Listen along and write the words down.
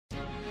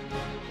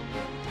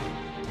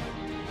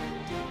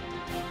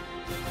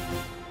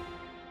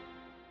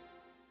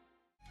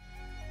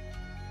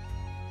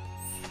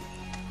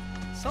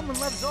someone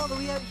lives all the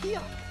way out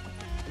here,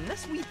 in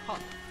this wee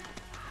hut.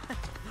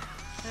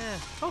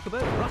 Talk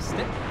about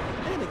rustic.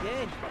 Then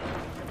again,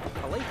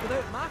 a life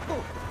without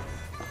Mako.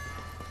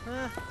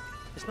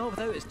 It's not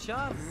without its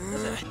charm,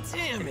 is it?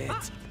 Damn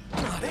it!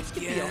 Not This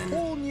could be a again.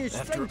 whole new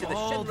After string to the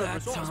all Shinra that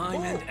Resort's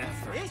time and bow,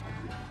 effort.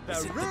 eh?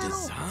 Is it the rural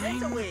design?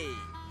 getaway.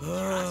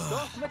 Cast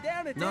off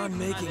modernity Not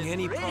making and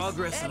any embrace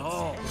progress at it.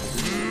 all.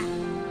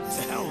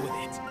 To hell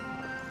with it.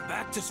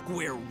 Back to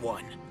square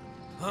one.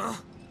 Huh?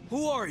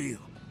 Who are you?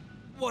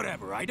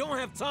 Whatever, I don't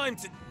have time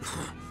to...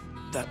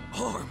 That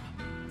arm.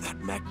 That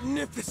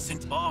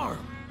magnificent arm.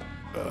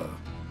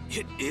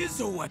 It is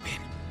a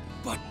weapon.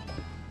 But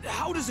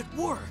how does it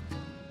work?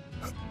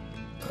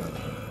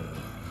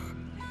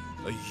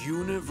 A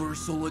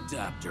universal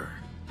adapter,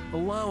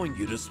 allowing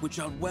you to switch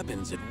out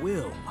weapons at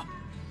will.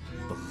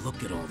 But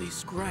look at all these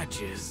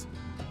scratches.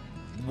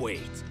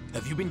 Wait,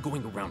 have you been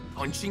going around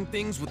punching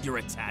things with your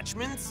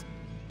attachments?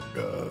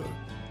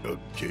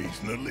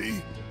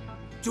 Occasionally.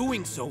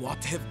 Doing so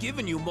ought to have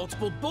given you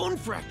multiple bone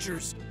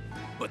fractures.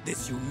 But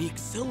this unique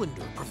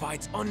cylinder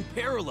provides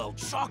unparalleled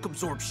shock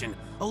absorption,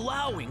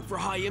 allowing for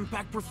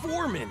high-impact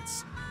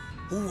performance.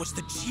 Who was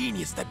the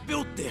genius that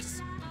built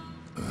this?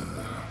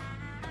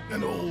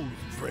 An old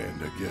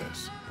friend, I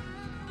guess.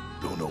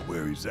 Don't know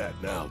where he's at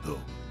now,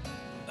 though.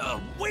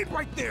 Wait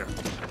right there!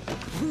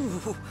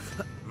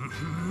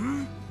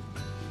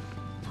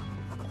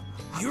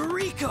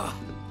 Eureka!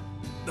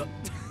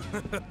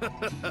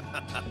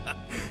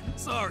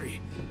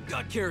 Sorry,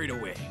 got carried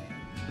away.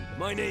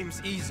 My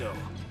name's Izo.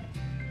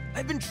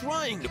 I've been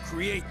trying to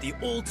create the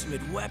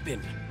ultimate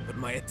weapon, but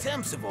my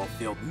attempts have all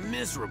failed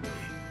miserably.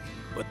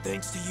 But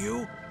thanks to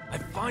you, I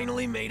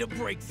finally made a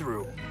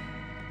breakthrough.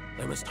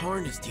 I must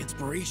harness the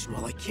inspiration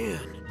while I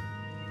can.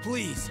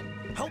 Please,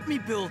 help me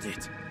build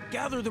it.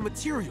 Gather the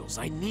materials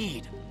I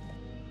need.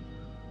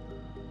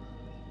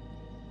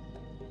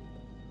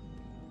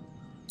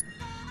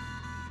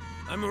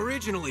 I'm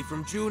originally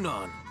from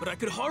Junon, but I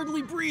could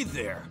hardly breathe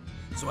there,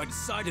 so I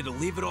decided to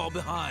leave it all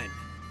behind.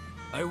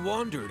 I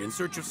wandered in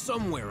search of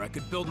somewhere I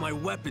could build my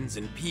weapons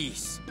in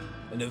peace,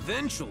 and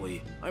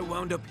eventually I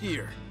wound up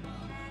here.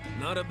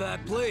 Not a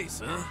bad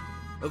place, huh?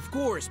 Of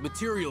course,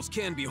 materials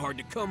can be hard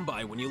to come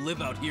by when you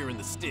live out here in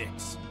the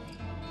sticks.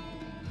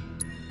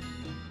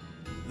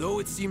 Though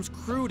it seems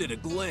crude at a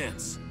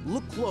glance,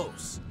 look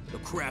close. The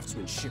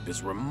craftsmanship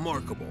is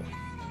remarkable.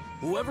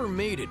 Whoever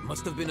made it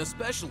must have been a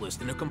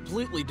specialist in a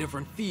completely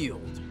different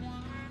field.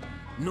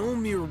 No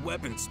mere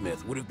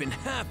weaponsmith would have been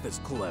half as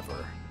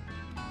clever.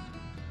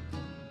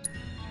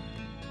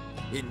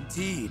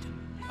 Indeed,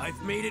 I've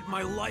made it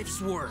my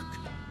life's work.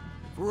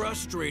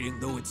 Frustrating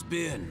though it's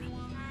been.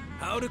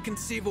 How to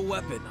conceive a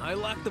weapon I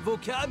lack the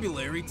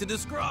vocabulary to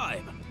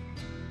describe.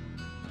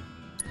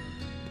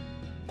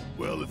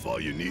 Well, if all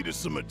you need is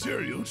some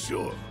material,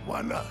 sure,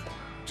 why not?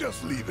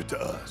 Just leave it to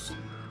us.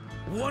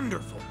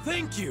 Wonderful,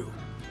 thank you!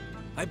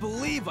 I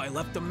believe I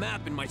left a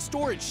map in my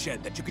storage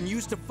shed that you can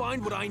use to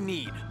find what I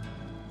need.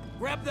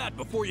 Grab that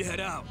before you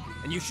head out,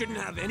 and you shouldn't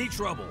have any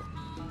trouble.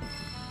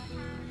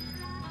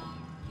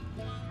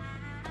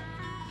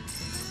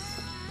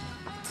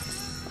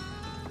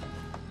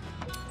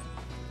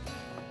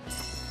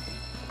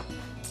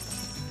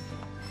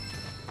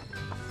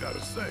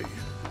 Gotta say,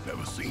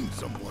 never seen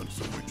someone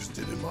so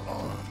interested in my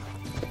arm.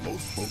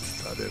 Most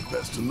folks try their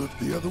best to look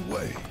the other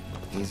way.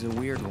 He's a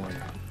weird one.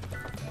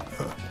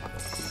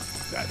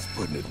 That's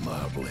putting it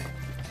mildly.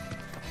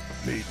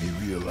 Made me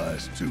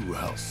realize, too,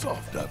 how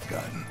soft I've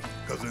gotten.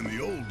 Because in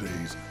the old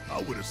days,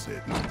 I would have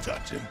said no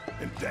touching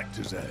and decked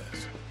his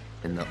ass.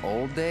 In the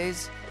old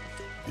days?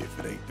 If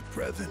it ain't the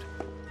present,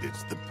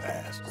 it's the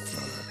past,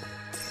 son.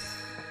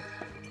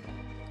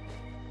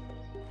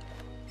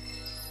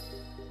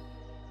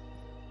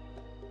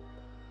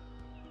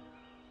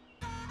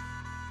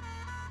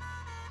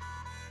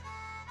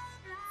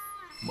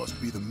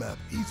 Must be the map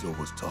Izo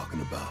was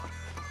talking about.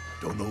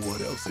 Don't know what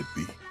else it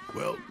be.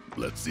 Well,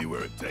 let's see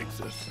where it takes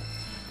us.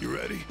 You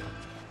ready?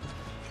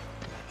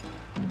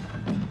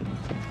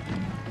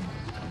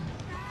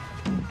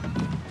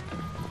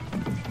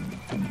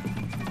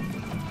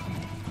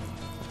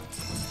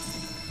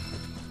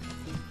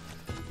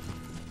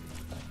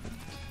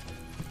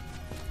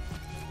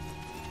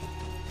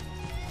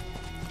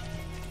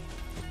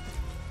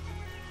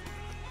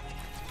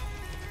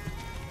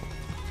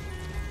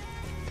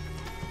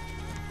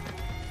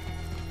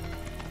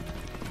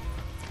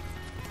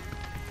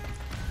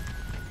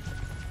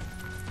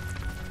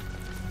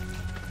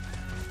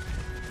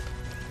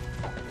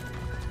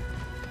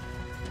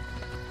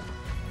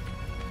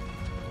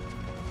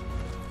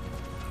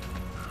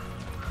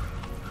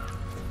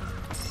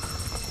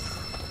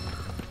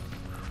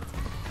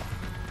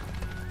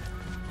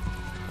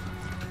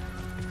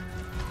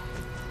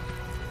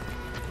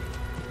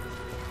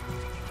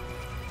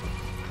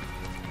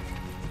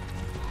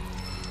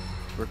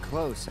 We're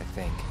close, I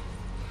think.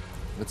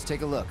 Let's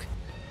take a look.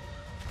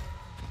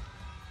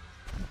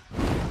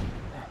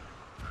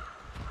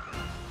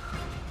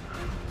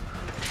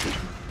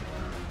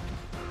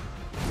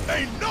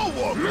 Ain't no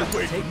walking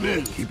away from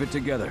this. Keep it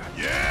together.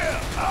 Yeah,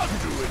 I'll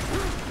do it.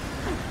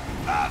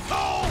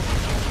 Asshole!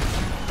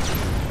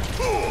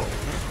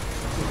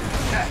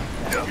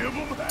 Give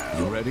him hell.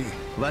 You ready?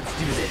 Let's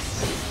do this.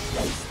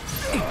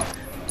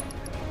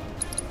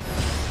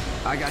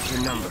 I got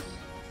your number.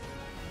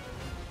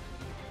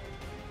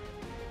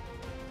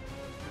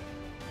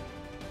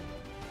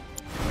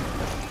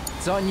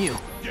 It's on you.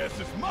 Guess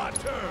it's my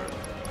turn.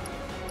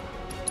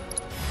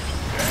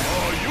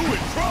 Oh, you in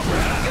trouble.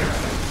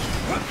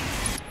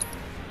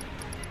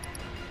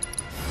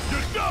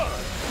 You're done.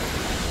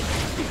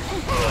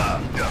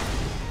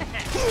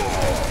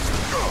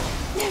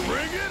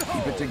 Bring it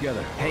home. Keep it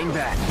together. Hang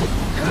back.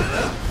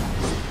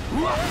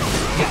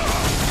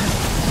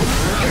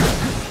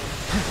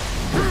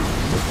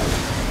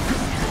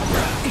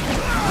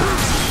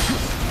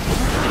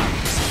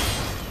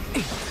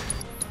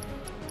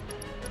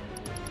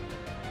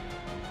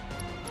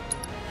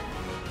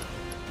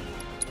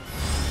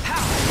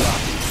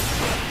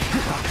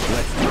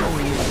 Let's go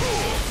in.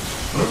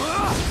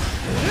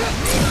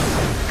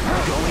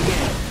 Going in.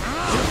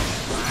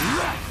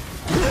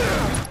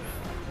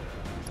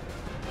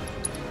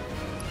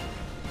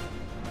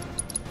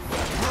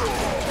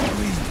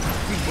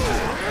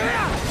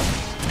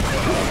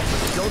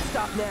 Don't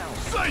stop now.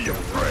 Say your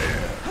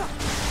prayer.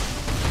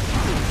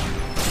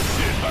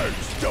 It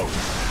hurts, don't it?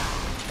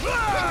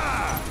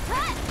 Ah!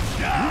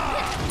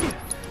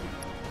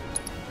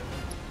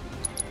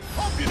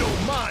 Hope you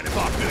don't mind if I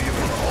fill you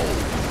full of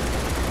holes.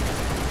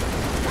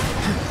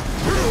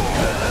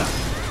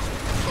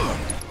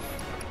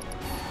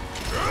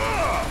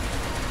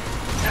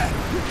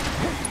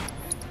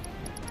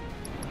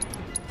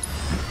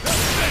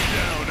 Stay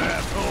down,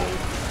 asshole.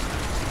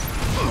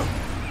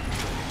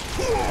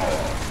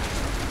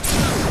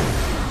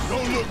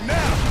 Don't look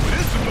now, but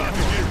it's about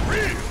to get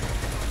real.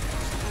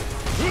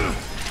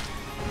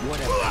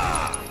 Whatever.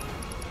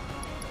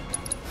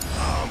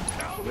 I'm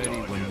counting Ready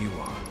on when you. you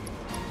are.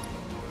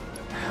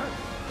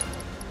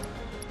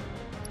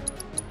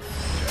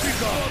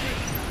 He's on it.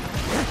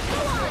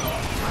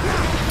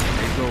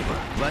 Take over.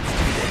 Let's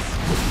do this.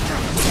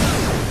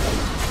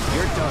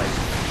 You're done.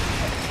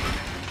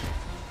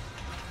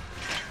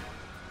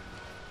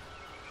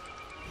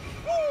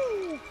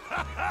 Woo!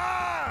 Ha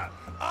ha!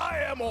 I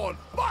am on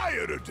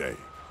fire today.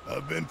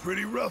 I've been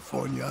pretty rough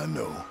on you, I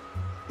know.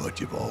 But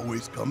you've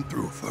always come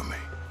through for me.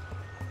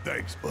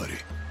 Thanks, buddy.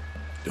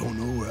 Don't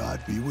know where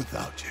I'd be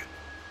without you.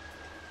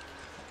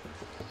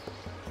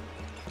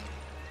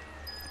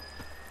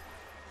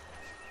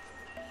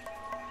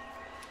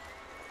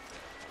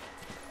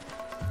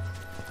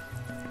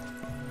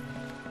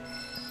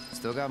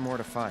 Still got more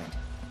to find.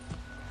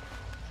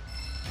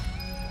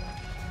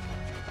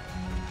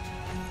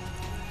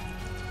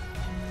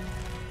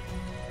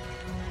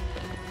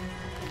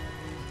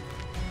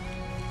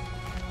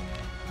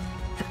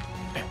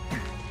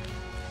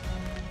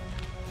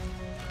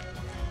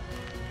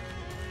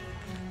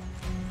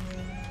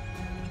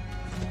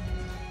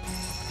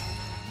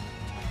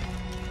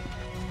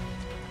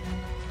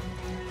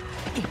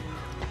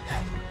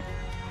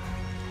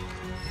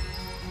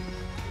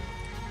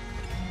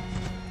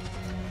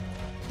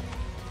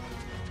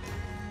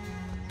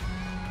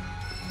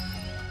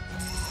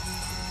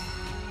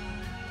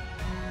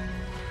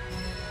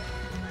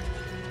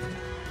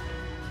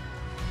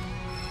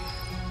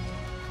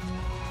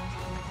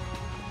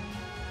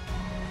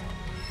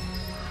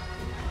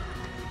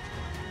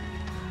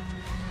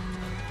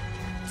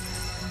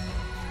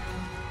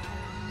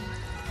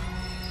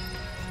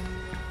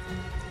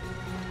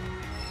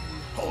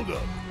 Hold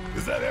up.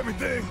 Is that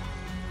everything?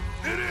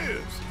 It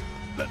is.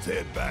 Let's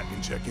head back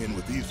and check in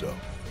with Izo.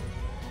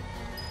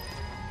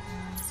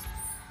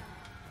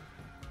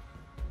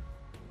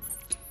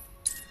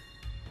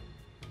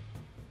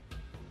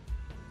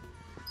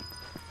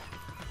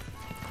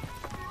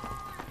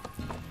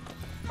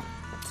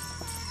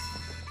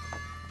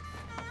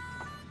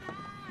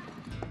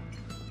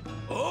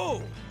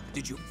 Oh,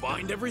 did you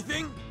find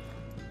everything?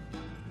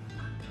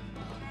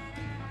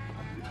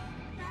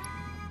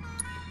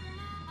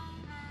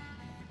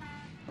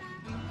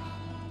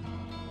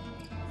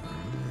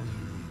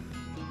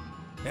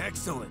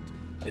 Excellent.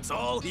 It's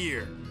all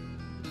here.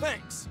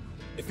 Thanks.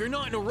 If you're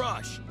not in a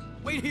rush,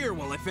 wait here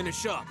while I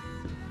finish up.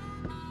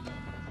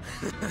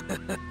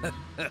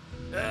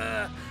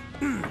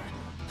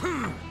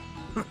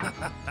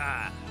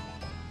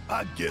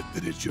 I get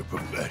that it's your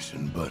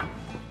profession, but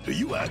do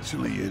you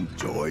actually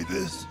enjoy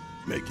this?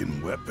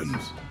 Making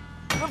weapons?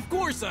 Of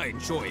course I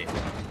enjoy it.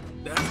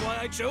 That's why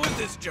I chose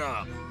this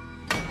job.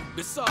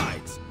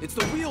 Besides, it's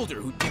the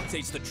wielder who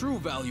dictates the true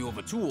value of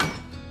a tool.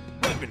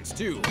 Weapons,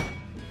 too.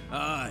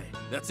 Aye,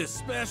 that's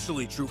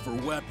especially true for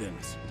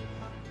weapons.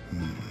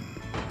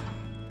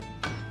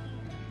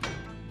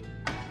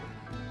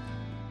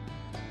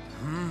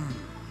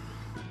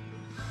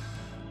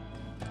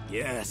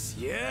 Yes,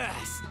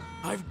 yes!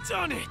 I've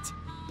done it!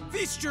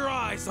 Feast your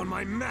eyes on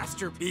my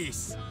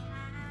masterpiece!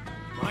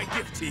 My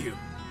gift to you,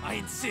 I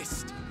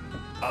insist.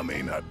 I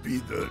may not be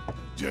the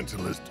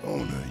gentlest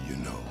owner, you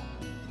know.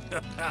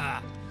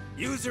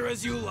 Use her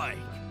as you like.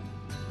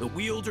 The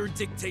wielder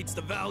dictates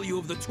the value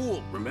of the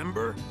tool,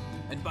 remember?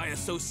 And by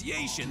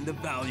association, the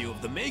value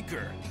of the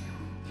maker.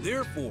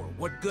 Therefore,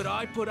 what good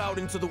I put out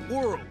into the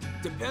world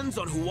depends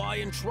on who I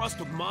entrust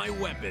with my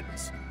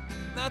weapons.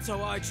 That's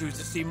how I choose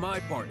to see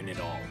my part in it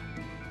all.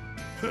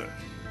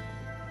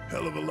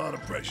 Hell of a lot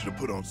of pressure to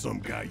put on some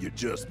guy you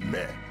just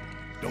met,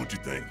 don't you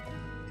think?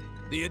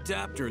 The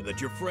adapter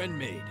that your friend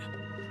made.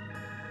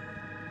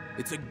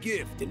 It's a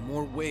gift in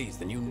more ways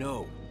than you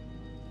know.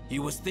 He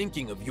was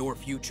thinking of your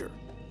future,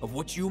 of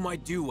what you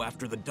might do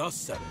after the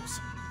dust settles.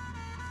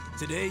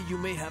 Today, you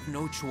may have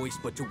no choice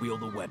but to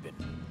wield a weapon.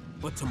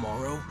 But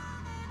tomorrow,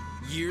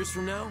 years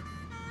from now,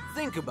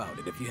 think about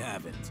it if you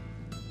haven't.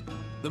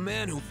 The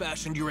man who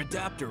fashioned your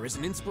adapter is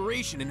an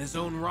inspiration in his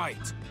own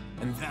right,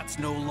 and that's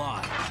no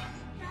lie.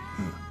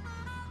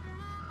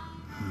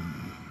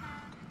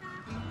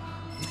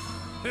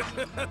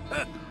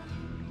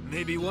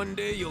 Maybe one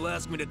day you'll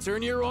ask me to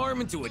turn your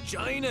arm into a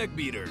giant egg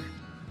beater.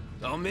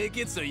 I'll make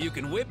it so you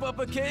can whip up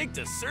a cake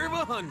to serve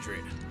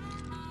 100.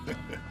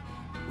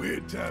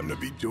 Weird time to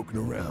be joking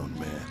around,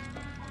 man.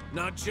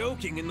 Not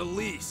joking in the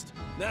least.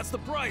 That's the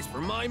price for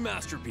my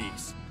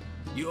masterpiece.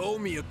 You owe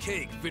me a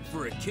cake fit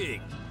for a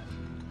king.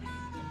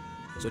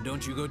 So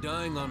don't you go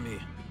dying on me.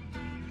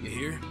 You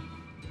hear?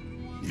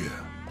 Yeah.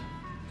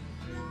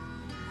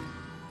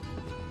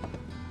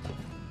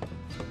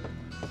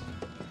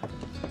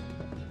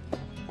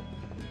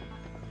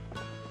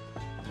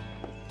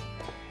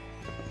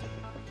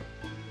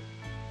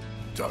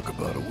 Talk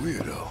about a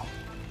weirdo.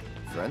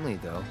 Friendly,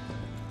 though.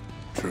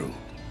 True.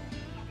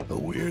 A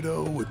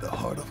weirdo with the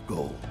heart of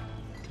gold.